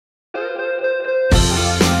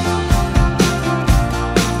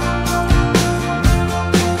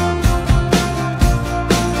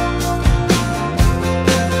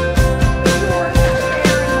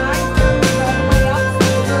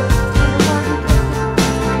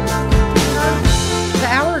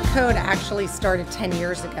actually started 10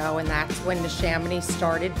 years ago, and that's when the Chamonix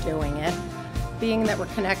started doing it. Being that we're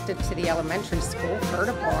connected to the elementary school,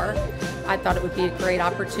 Ferderbar, I thought it would be a great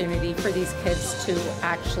opportunity for these kids to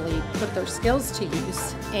actually put their skills to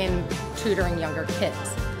use in tutoring younger kids.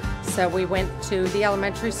 So we went to the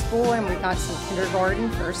elementary school and we got some kindergarten,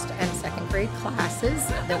 first and second grade classes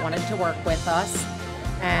that wanted to work with us.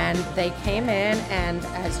 And they came in, and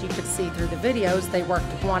as you could see through the videos, they worked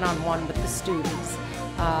one-on-one with the students.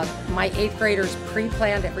 My 8th graders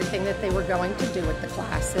pre-planned everything that they were going to do with the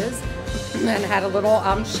classes and had a little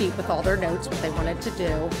sheet with all their notes, what they wanted to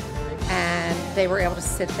do. And they were able to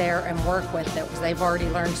sit there and work with it because they've already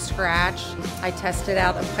learned Scratch. I tested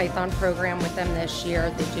out a Python program with them this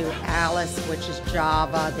year. They do Alice, which is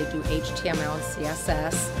Java. They do HTML and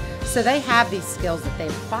CSS. So they have these skills that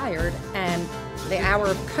they've acquired, and the hour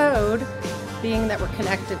of code, being that we're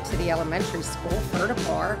connected to the elementary school,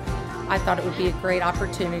 Ferderbar, I thought it would be a great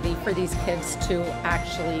opportunity for these kids to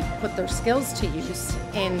actually put their skills to use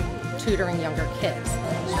in tutoring younger kids.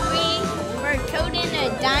 We were coding a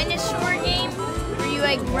dinosaur game where you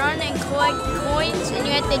like run and collect coins and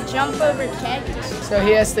you have to jump over cactus. So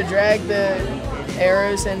he has to drag the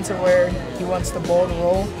arrows into where he wants the ball to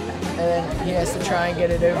roll, and then he has to try and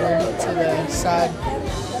get it over to the side,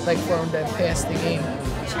 like for him to pass the game.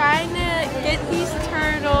 Trying to get these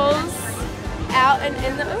turtles out and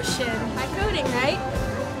in the ocean by coding, right?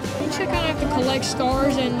 You just kind of have to collect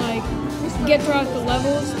stars and like get throughout the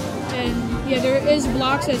levels, and yeah, there is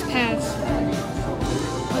blocks as paths.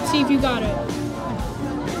 Let's see if you got it.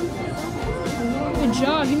 Good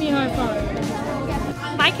job, give me a high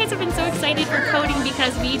five. My kids have been so excited for coding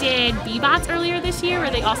because we did B-Bots earlier this year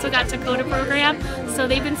where they also got to code a program. So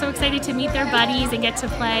they've been so excited to meet their buddies and get to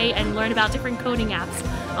play and learn about different coding apps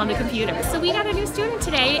on the computer. So we got a new student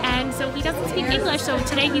today, and so he doesn't speak English, so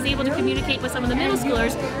today he's able to communicate with some of the middle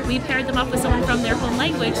schoolers. We paired them up with someone from their home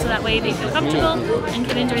language so that way they feel comfortable and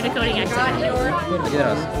can enjoy the coding activity.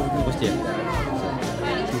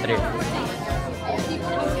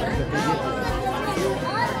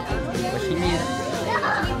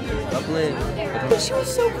 She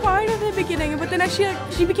was so quiet at the beginning, but then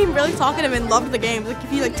she became really talkative and loved the game. Like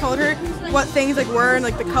if you like told her what things like were and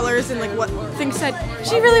like the colors and like what things said,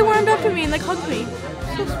 she really warmed up to me and like hugged me.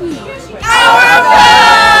 So sweet.